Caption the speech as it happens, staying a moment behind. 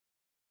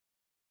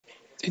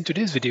In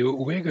today's video,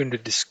 we're going to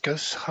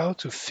discuss how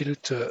to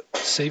filter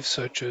saved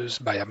searches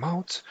by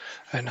amount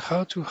and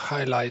how to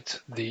highlight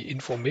the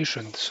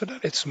information so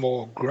that it's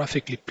more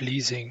graphically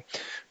pleasing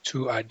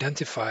to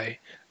identify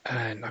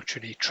and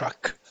actually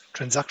track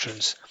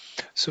transactions.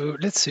 So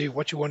let's say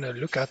what you want to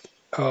look at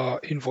are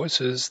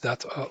invoices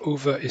that are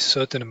over a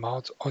certain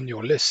amount on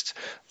your list.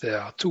 There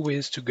are two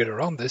ways to get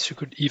around this. You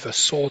could either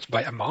sort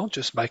by amount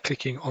just by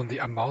clicking on the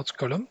amount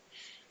column.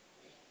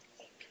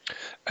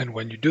 And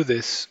when you do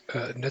this,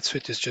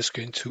 NetSuite is just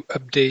going to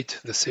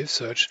update the saved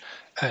search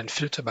and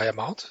filter by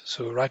amount.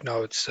 So right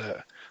now it's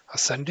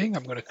ascending.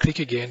 I'm going to click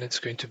again. It's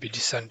going to be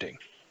descending.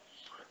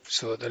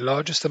 So the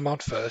largest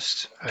amount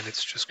first, and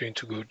it's just going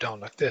to go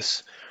down like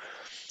this.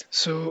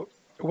 So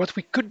what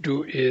we could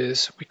do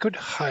is we could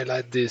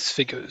highlight these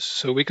figures.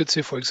 So we could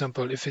say, for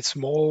example, if it's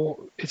more,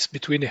 it's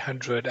between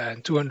 100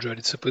 and 200,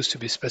 it's supposed to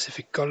be a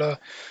specific color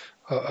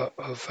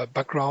of a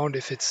background.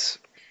 If it's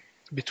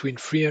between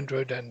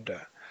 300 and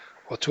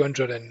or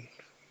 200 and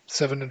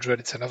 700,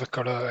 it's another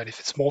color, and if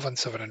it's more than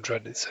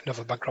 700, it's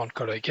another background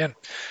color again.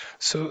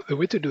 So the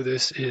way to do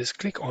this is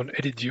click on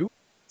Edit View.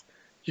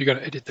 You're going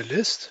to edit the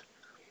list.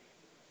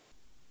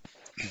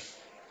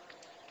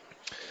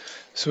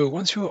 So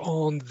once you're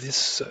on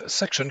this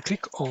section,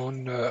 click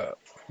on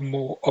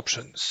More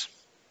Options.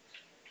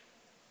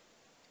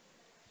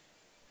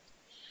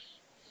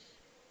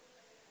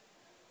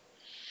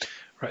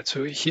 Right,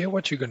 so here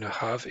what you're going to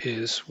have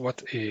is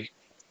what a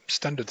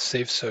standard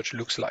saved search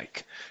looks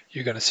like.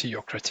 You're going to see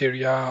your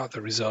criteria,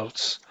 the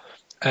results,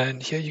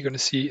 and here you're going to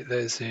see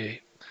there's a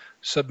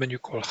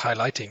submenu called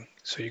highlighting.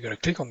 So you're going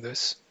to click on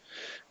this,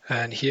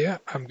 and here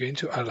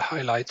I'll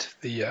highlight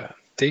the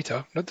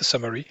data, not the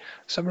summary.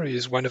 Summary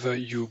is whenever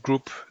you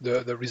group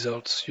the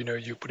results,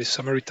 you put a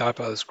summary type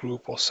as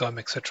group or sum,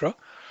 etc.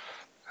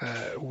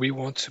 We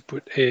want to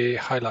put a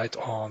highlight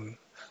on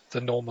the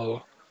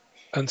normal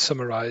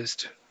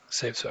unsummarized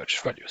saved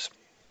search values.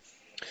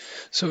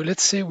 So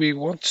let's say we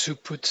want to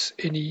put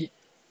any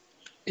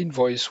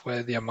invoice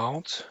where the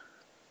amount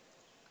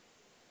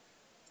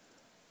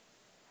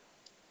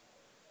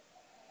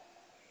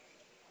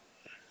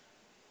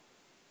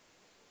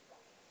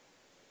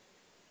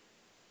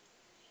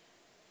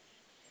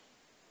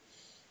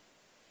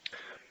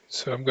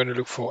so I'm going to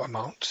look for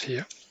amount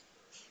here,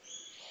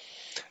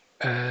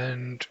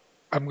 and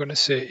I'm going to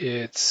say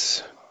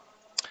it's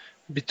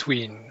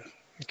between,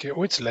 okay,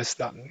 or it's less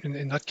than.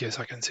 In that case,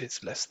 I can say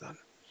it's less than.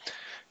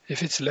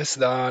 If it's less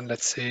than,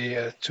 let's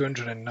say,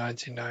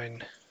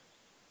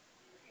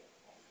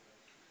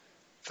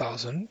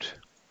 299,000,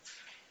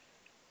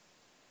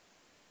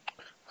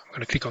 I'm going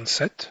to click on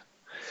Set.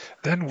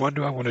 Then what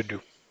do I want to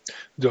do?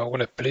 Do I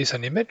want to place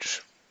an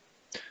image?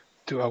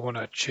 Do I want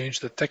to change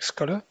the text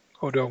color?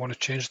 Or do I want to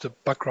change the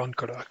background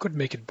color? I could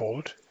make it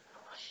bold.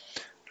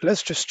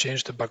 Let's just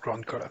change the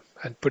background color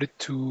and put it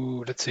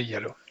to, let's say,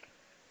 yellow.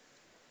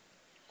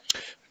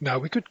 Now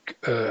we could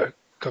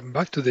come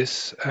back to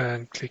this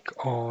and click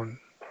on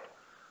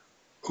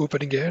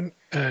Open again,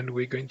 and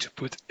we're going to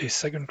put a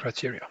second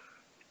criteria.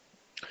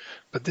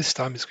 But this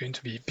time it's going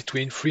to be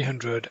between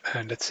 300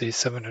 and, let's say,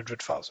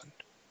 700,000.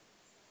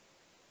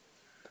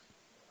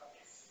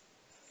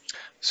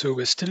 So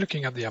we're still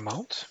looking at the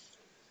amount,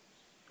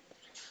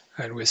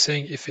 and we're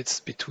saying if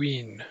it's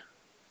between,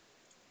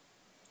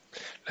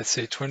 let's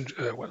say,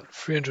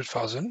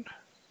 300,000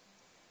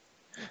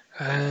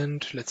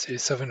 and, let's say,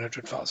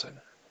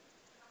 700,000.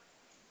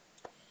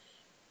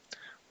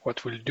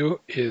 What we'll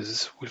do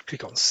is we'll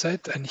click on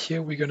Set, and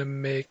here we're going to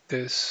make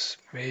this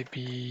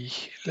maybe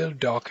a little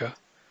darker,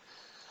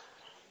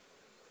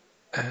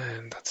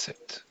 and that's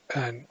it.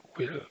 And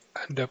we'll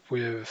end up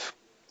with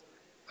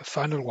the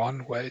final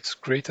one where it's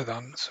greater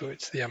than, so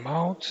it's the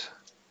amount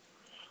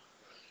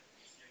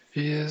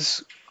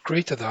is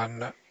greater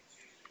than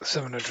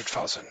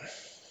 700,000.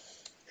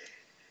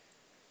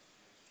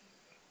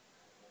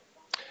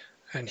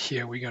 And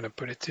here we're going to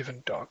put it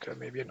even darker,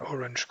 maybe an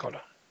orange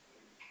color.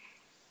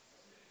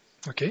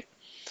 Okay,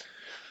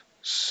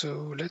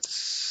 so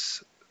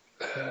let's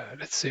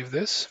save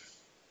this,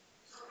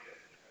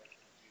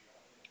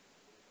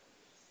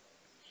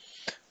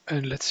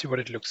 and let's see what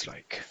it looks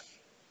like.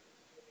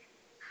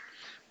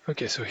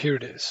 Okay, so here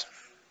it is.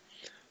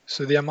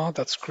 So the amount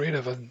that's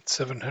greater than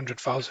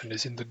 700,000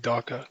 is in the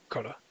darker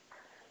color.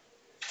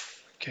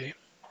 Okay.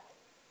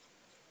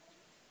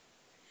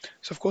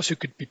 So of course you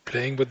could be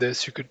playing with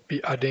this. You could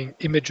be adding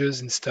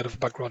images instead of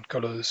background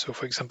colors. So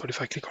for example,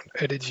 if I click on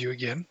Edit View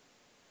again,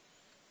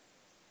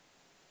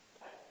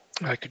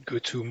 I could go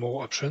to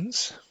More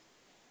Options.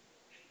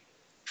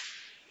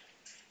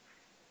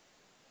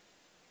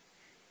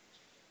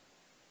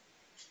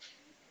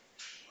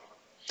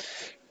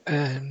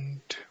 And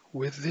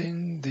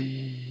within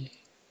the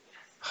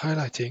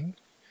highlighting,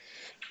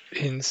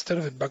 instead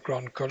of a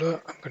background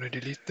color, I'm going to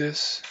delete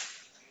this.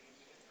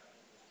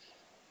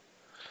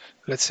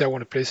 Let's say I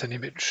want to place an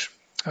image.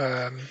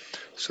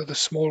 So the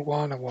small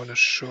one I want to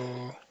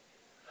show,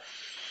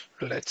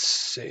 let's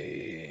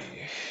say,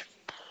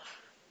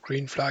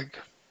 green flag.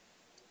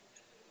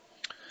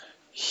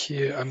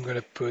 Here I'm going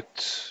to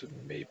put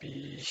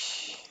maybe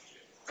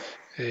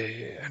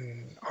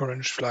an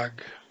orange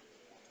flag,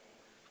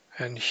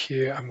 and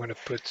here I'm going to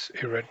put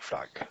a red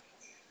flag.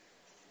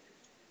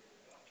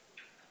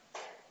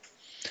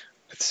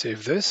 Let's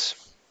save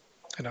this,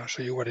 and I'll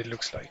show you what it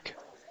looks like.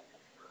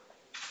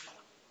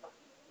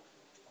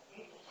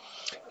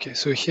 Okay,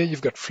 so here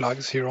you've got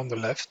flags here on the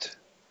left.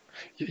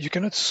 You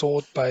cannot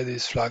sort by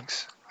these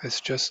flags.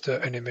 It's just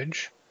an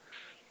image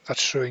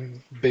that's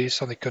showing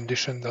based on the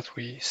condition that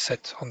we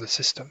set on the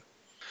system.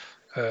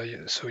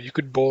 So you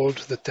could bold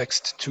the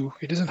text too.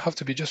 It doesn't have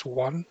to be just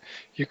one.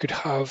 You could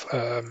have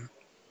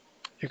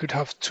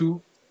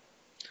two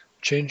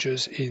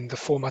changes in the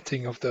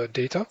formatting of the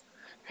data.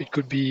 It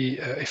could be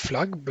a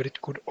flag, but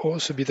it could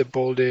also be the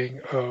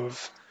bolding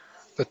of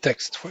the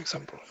text, for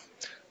example.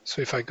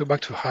 So if I go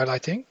back to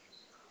highlighting,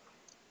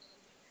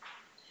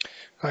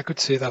 I could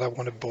say that I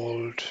want to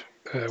bold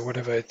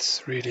whenever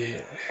it's really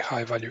a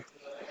high value.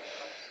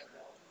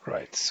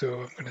 Right, so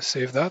I'm going to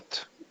save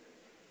that.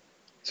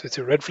 So it's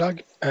a red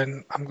flag,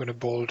 and I'm going to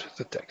bold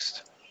the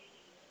text.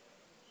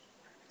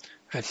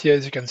 And here,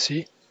 as you can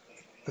see,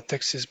 the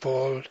text is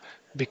bold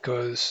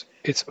because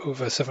it's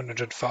over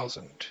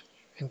 700,000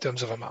 in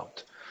terms of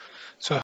amount.